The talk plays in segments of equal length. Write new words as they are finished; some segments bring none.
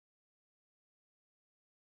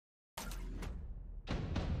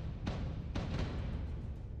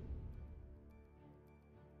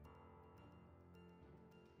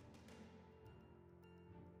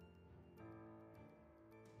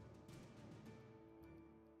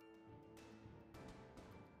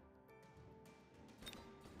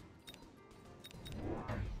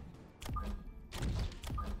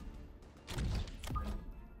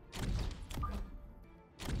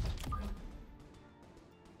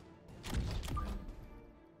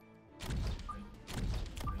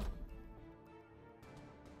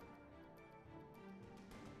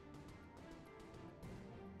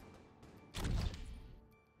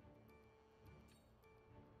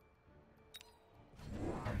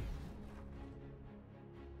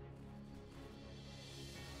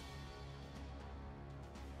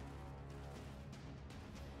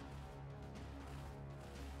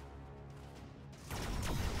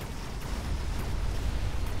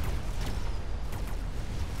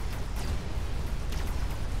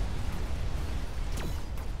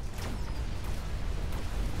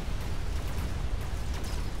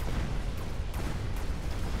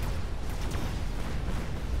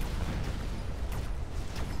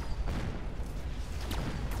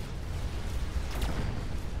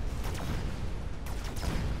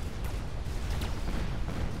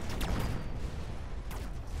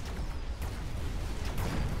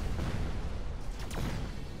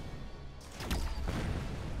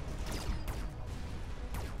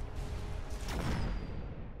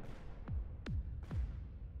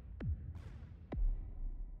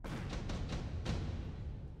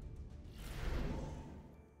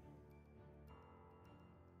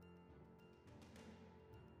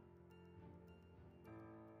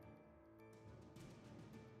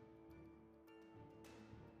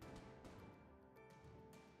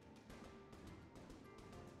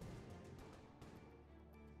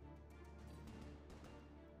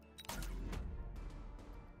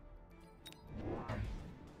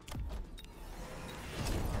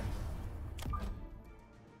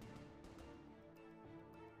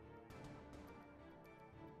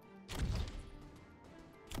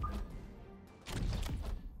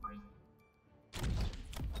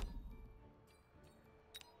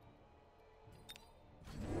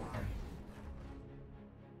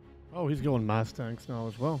Oh, he's going mass tanks now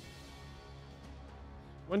as well.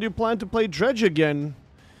 When do you plan to play Dredge again?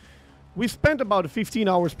 We spent about 15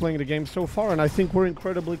 hours playing the game so far, and I think we're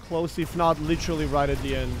incredibly close, if not literally right at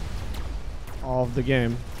the end of the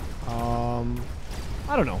game. I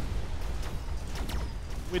don't know.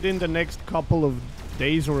 Within the next couple of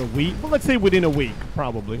days or a week. Well, let's say within a week,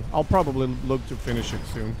 probably. I'll probably look to finish it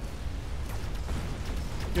soon.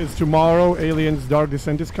 Because tomorrow, Aliens Dark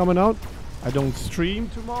Descent is coming out. I don't stream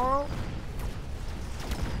tomorrow.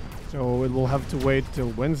 So it will have to wait till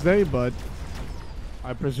Wednesday, but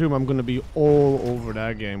I presume I'm going to be all over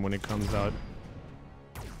that game when it comes out.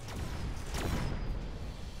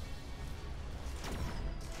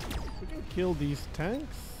 We can kill these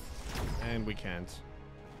tanks, and we can't.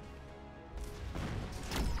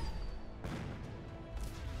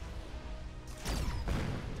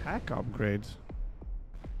 Attack upgrades.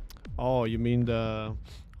 Oh, you mean the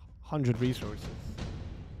 100 resources.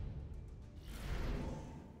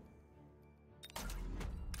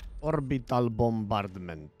 Orbital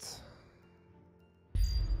bombardment.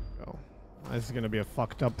 Oh, this is gonna be a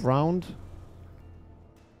fucked up round.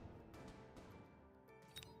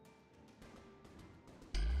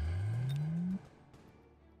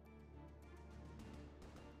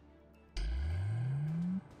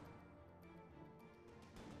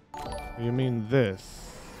 You mean this?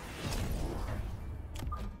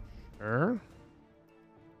 Sure.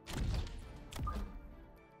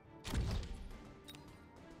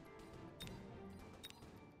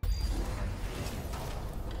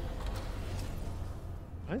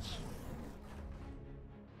 Nice.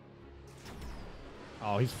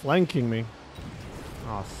 Oh, he's flanking me.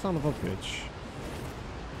 Oh, son of a bitch.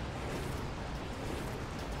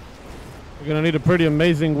 We're gonna need a pretty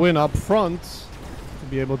amazing win up front to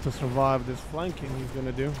be able to survive this flanking he's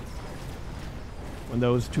gonna do. When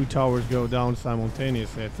those two towers go down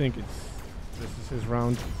simultaneously, I think this is his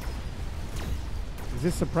round. Is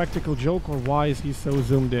this a practical joke, or why is he so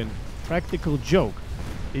zoomed in? Practical joke.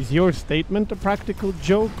 Is your statement a practical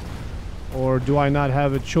joke? Or do I not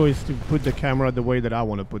have a choice to put the camera the way that I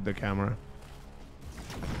want to put the camera?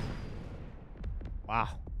 Wow.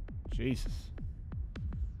 Jesus.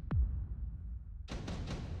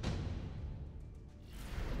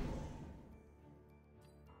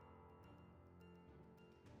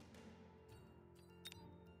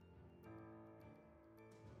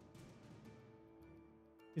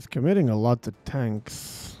 He's committing a lot to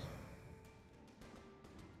tanks.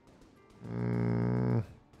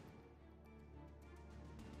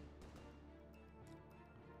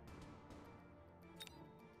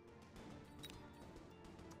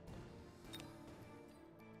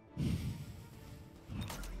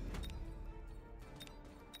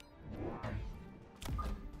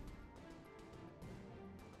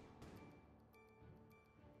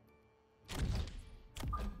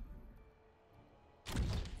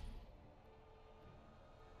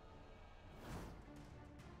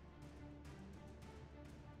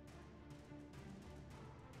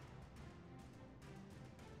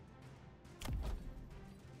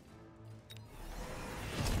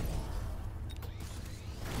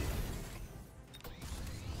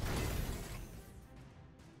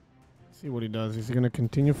 See what he does. Is he going to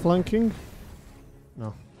continue flanking?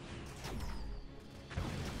 No.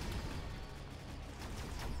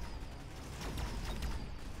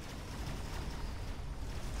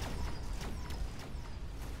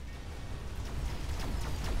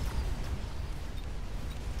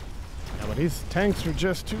 Yeah, but his tanks are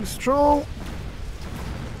just too strong.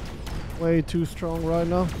 Way too strong right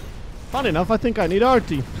now. Fun enough, I think I need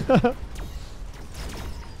Artie.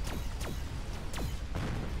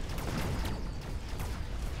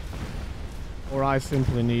 Or I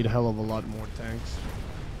simply need a hell of a lot more tanks.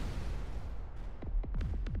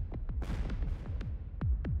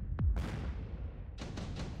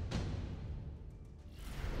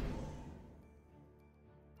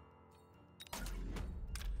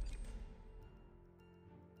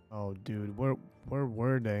 Oh, dude, where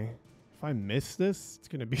were they? If I miss this, it's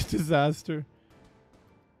gonna be a disaster.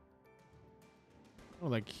 Oh,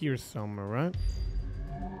 like here somewhere, right?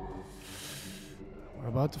 We're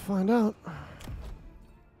about to find out.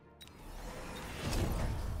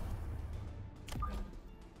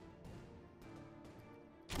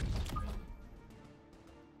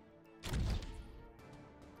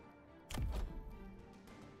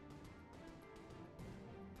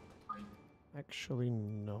 Actually,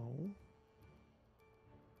 no.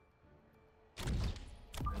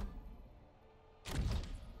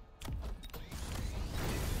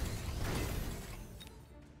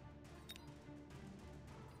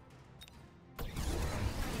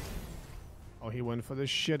 Oh, he went for this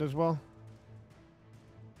shit as well.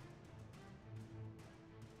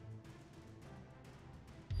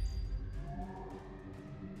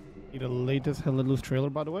 Need the latest Hell Let Loose trailer,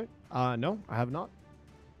 by the way? No, I have not.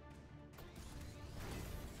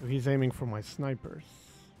 So he's aiming for my snipers.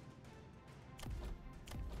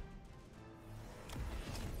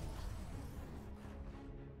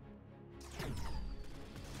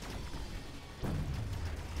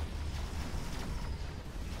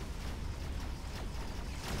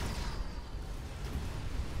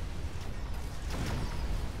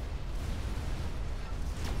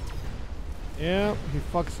 Yeah, he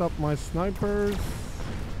fucks up my snipers.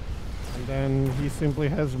 And then he simply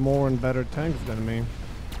has more and better tanks than me.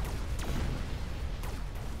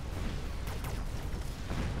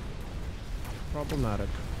 Problematic.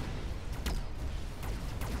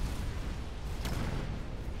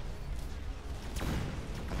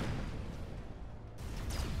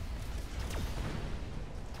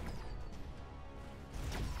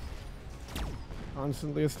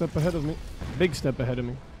 Constantly a step ahead of me. Big step ahead of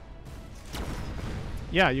me.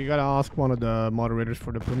 Yeah, you gotta ask one of the moderators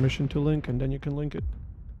for the permission to link, and then you can link it.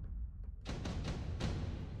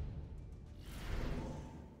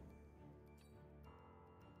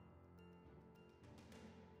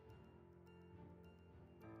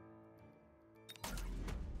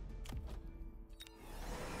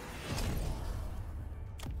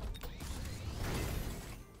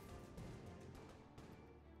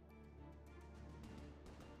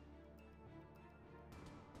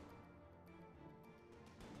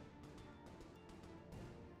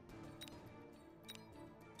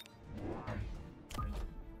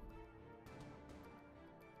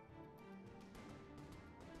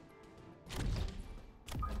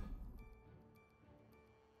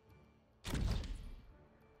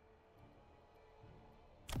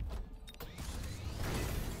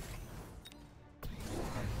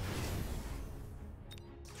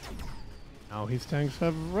 Now his tanks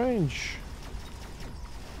have range.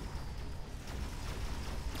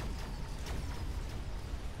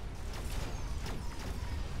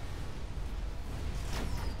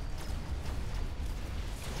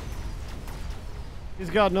 He's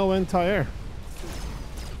got no anti-air.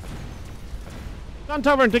 John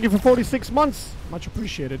Tavern, thank you for 46 months. Much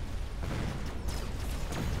appreciated.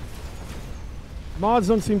 Mods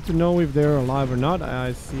don't seem to know if they're alive or not.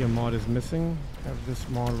 I see a mod is missing. Have this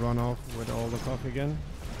mod run off with all the coffee again?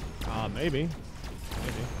 Maybe.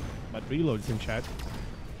 Maybe. But Reload's in chat.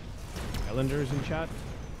 Ellender's in chat.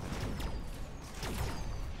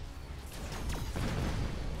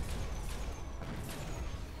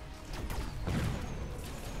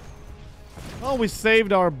 Well, we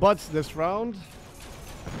saved our butts this round.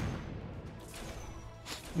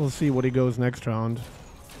 We'll see what he goes next round.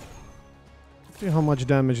 See how much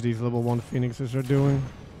damage these level 1 Phoenixes are doing.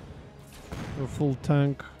 A full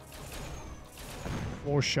tank.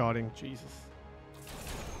 4-shotting, Jesus.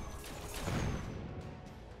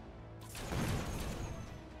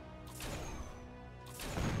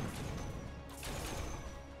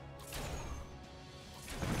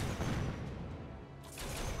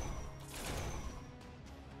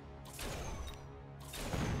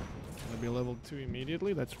 Gonna be level 2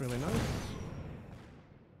 immediately, that's really nice.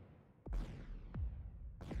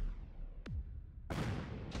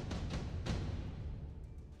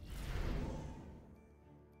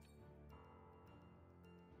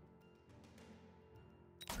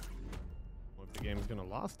 The game's gonna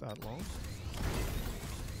last that long.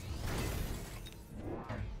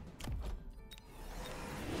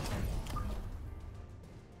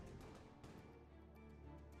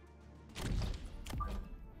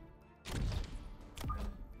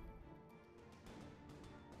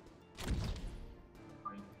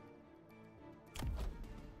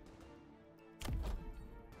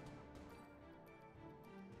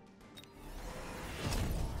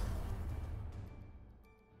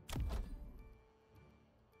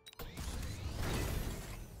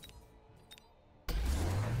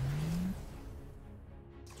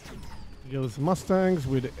 Goes Mustangs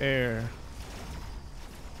with air.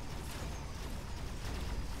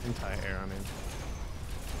 Anti-air, I mean.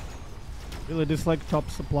 Really dislike top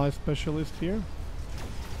supply specialist here. What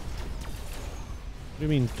do you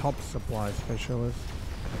mean top supply specialist?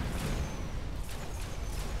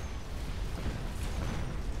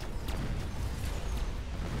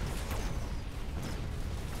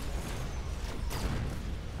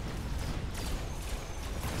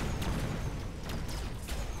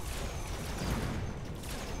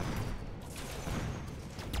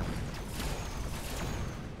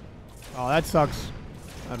 Oh, that sucks.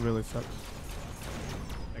 That really sucks.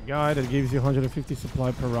 A guy that gives you 150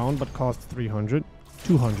 supply per round, but costs 300.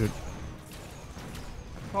 200.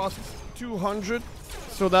 Costs 200.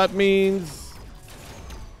 So that means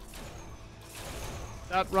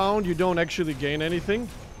that round you don't actually gain anything.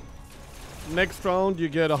 Next round you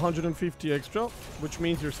get 150 extra, which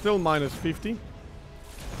means you're still minus 50. Did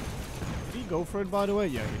he go for it, by the way?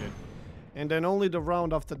 Yeah, he did. And then only the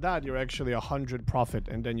round after that you're actually 100 profit,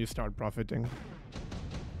 and then you start profiting.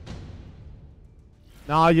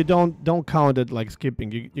 No, you don't count it like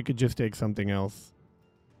skipping. You could just take something else.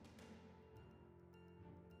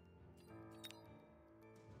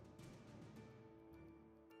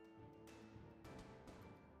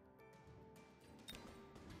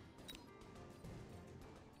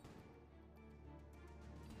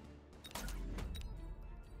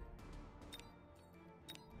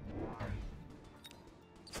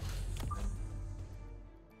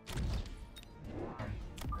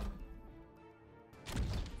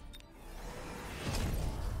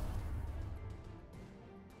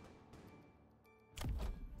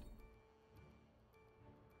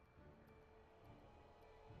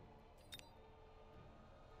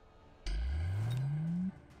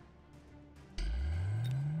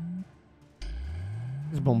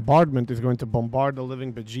 This bombardment is going to bombard the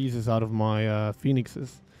living bejesus out of my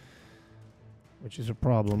phoenixes, which is a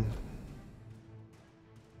problem.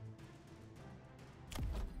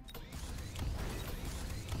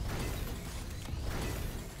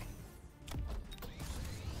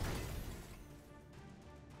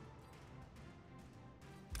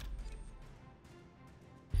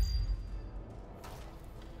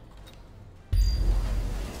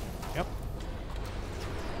 Yep.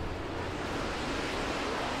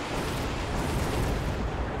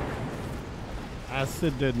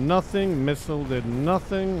 Acid did nothing, missile did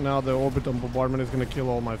nothing. Now the orbital bombardment is going to kill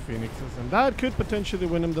all my phoenixes, and that could potentially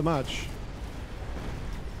win him the match.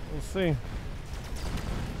 We'll see.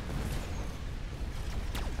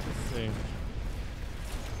 Let's see.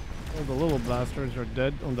 All the little bastards are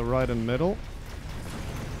dead on the right and middle.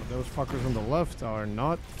 Those fuckers on the left are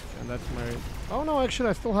not, and that's my... Oh no, actually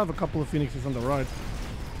I still have a couple of phoenixes on the right.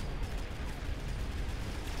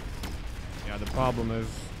 Yeah, the problem is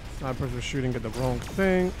snipers are shooting at the wrong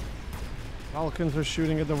thing. Falcons are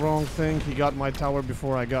shooting at the wrong thing. He got my tower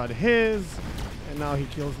before I got his. And now he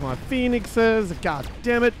kills my phoenixes. God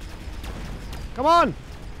damn it. Come on.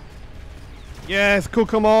 Yes,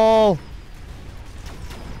 cook them all.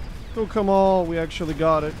 Cook them all. We actually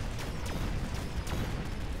got it.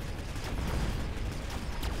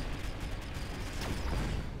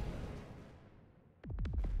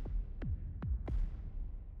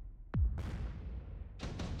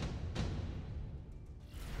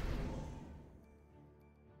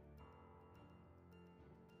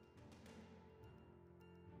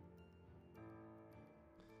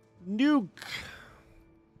 Nuke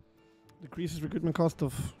decreases recruitment cost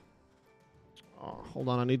of... Oh, hold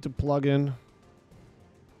on, I need to plug in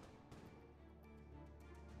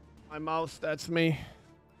my mouse. That's me.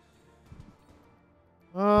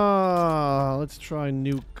 Let's try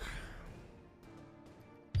nuke.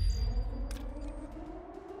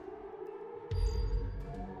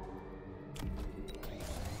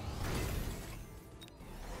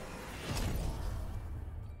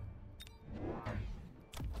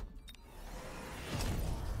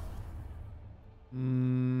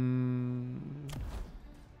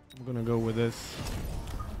 I'm gonna go with this.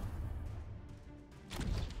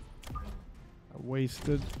 I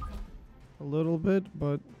wasted a little bit,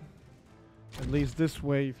 but at least this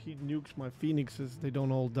way, if he nukes my phoenixes, they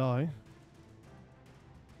don't all die.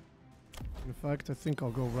 In fact, I think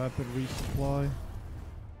I'll go rapid resupply.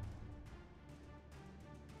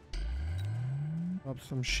 Drop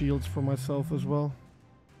some shields for myself as well.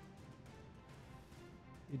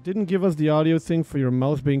 It didn't give us the audio thing for your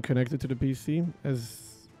mouse being connected to the PC, as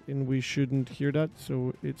in we shouldn't hear that,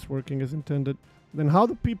 so it's working as intended. Then how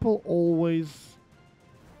do people always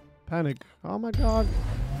panic? Oh my god.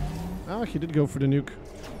 Ah, he did go for the nuke.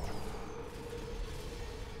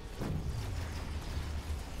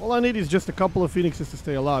 All I need is just a couple of phoenixes to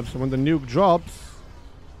stay alive, so when the nuke drops,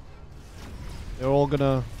 they're all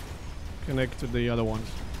gonna connect to the other ones.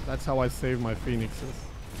 That's how I save my phoenixes.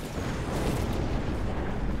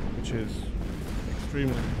 Which is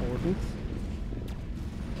extremely important.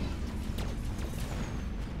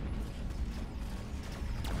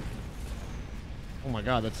 Oh my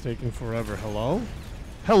god, that's taking forever. Hello?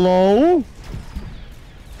 Hello?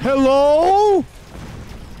 Hello?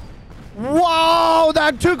 Wow,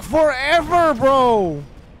 that took forever, bro!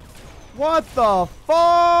 What the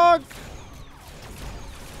fuck?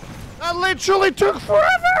 That literally took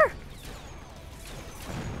forever!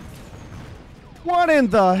 What in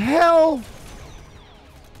the hell?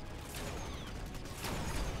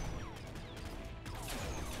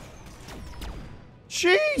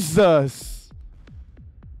 Jesus!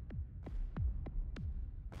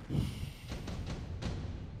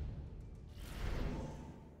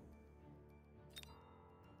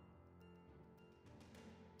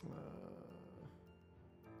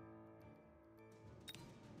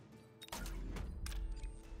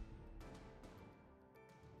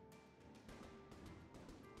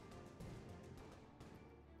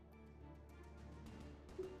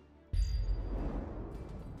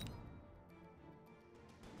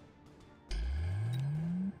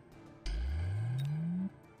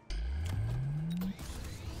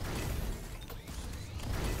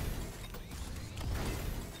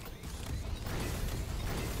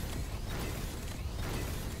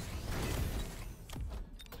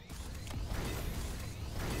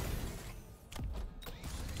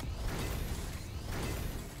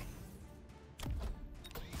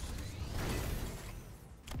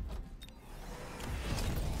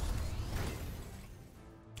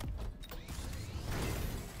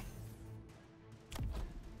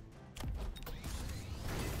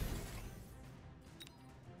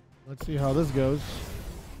 Let's see how this goes.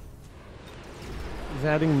 He's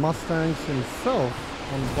adding Mustangs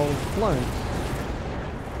himself on both flanks.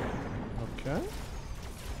 Okay.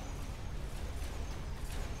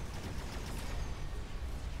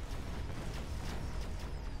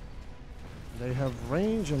 They have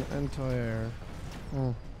range and anti-air.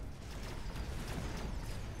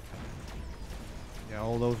 Yeah,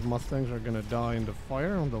 all those Mustangs are gonna die in the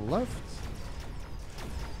fire on the left.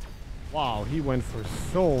 Wow, he went for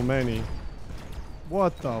so many.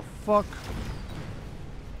 What the fuck?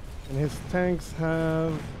 And his tanks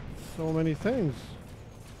have so many things.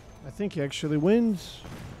 I think he actually wins.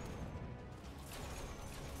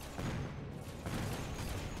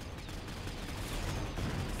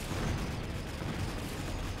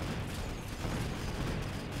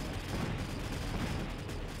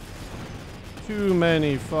 Too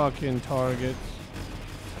many fucking targets.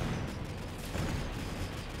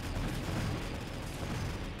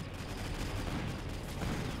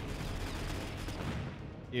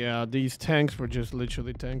 Yeah, these tanks were just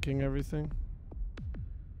literally tanking everything.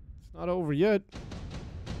 It's not over yet.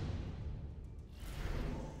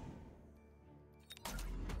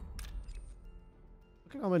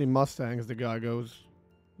 Look at how many Mustangs the guy goes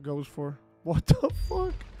for. What the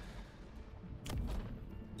fuck?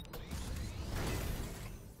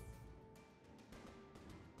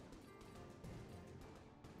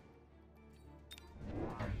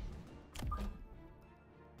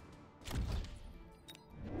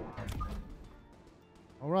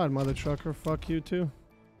 Alright, mother trucker, fuck you too.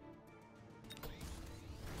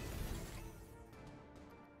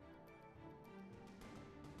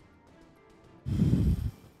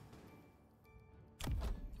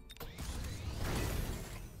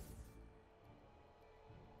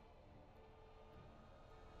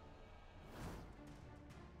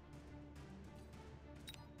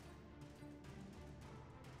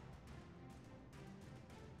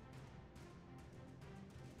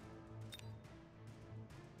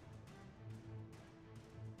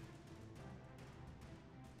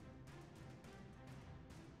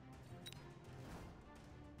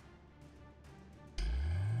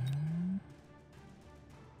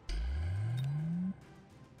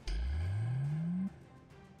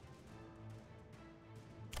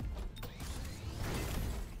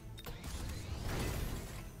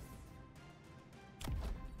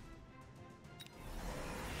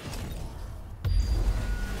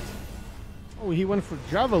 Oh, he went for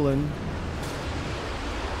javelin.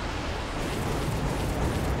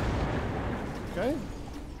 Okay.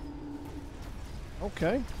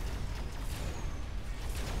 Okay.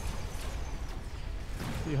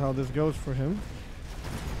 See how this goes for him.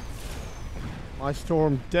 My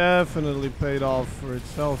storm definitely paid off for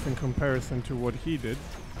itself in comparison to what he did.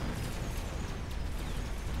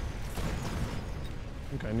 I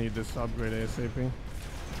think I need this upgrade ASAP.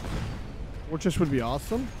 Fortress would be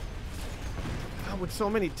awesome. With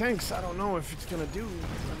so many tanks, I don't know if it's gonna do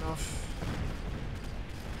enough.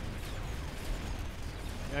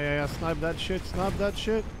 Yeah, snipe that shit, snipe that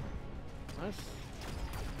shit. Nice.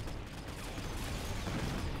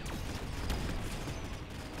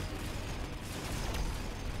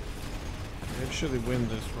 We actually win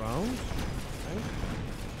this round. Okay.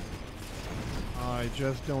 I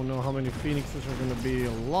just don't know how many Phoenixes are gonna be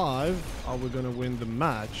alive. Are we gonna win the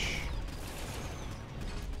match?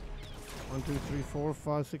 1, 2, 3, 4,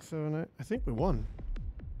 5, 6, 7, 8. I think we won.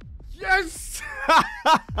 Yes!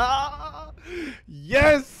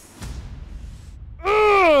 Yes!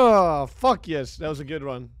 Oh, fuck yes. That was a good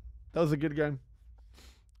one. That was a good game.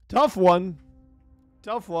 Tough one.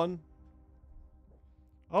 Tough one.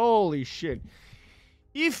 Holy shit.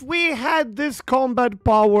 If we had this combat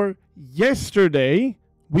power yesterday,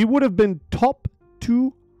 we would have been top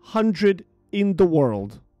 200 in the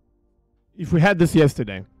world. If we had this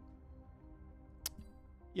yesterday.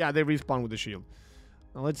 Yeah, they respawn with the shield.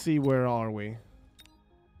 Now let's see, where are we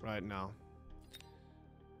right now?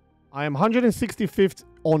 I am 165th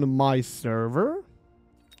on my server.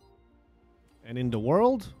 And in the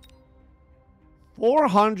world,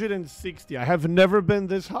 460. I have never been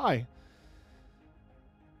this high.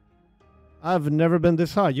 I've never been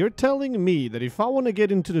this high. You're telling me that if I want to get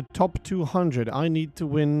into the top 200, I need to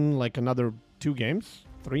win like another 2 games?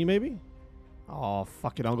 3 maybe? Oh,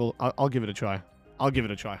 fuck it. I'll give it a try. I'll give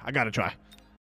it a try. I gotta try.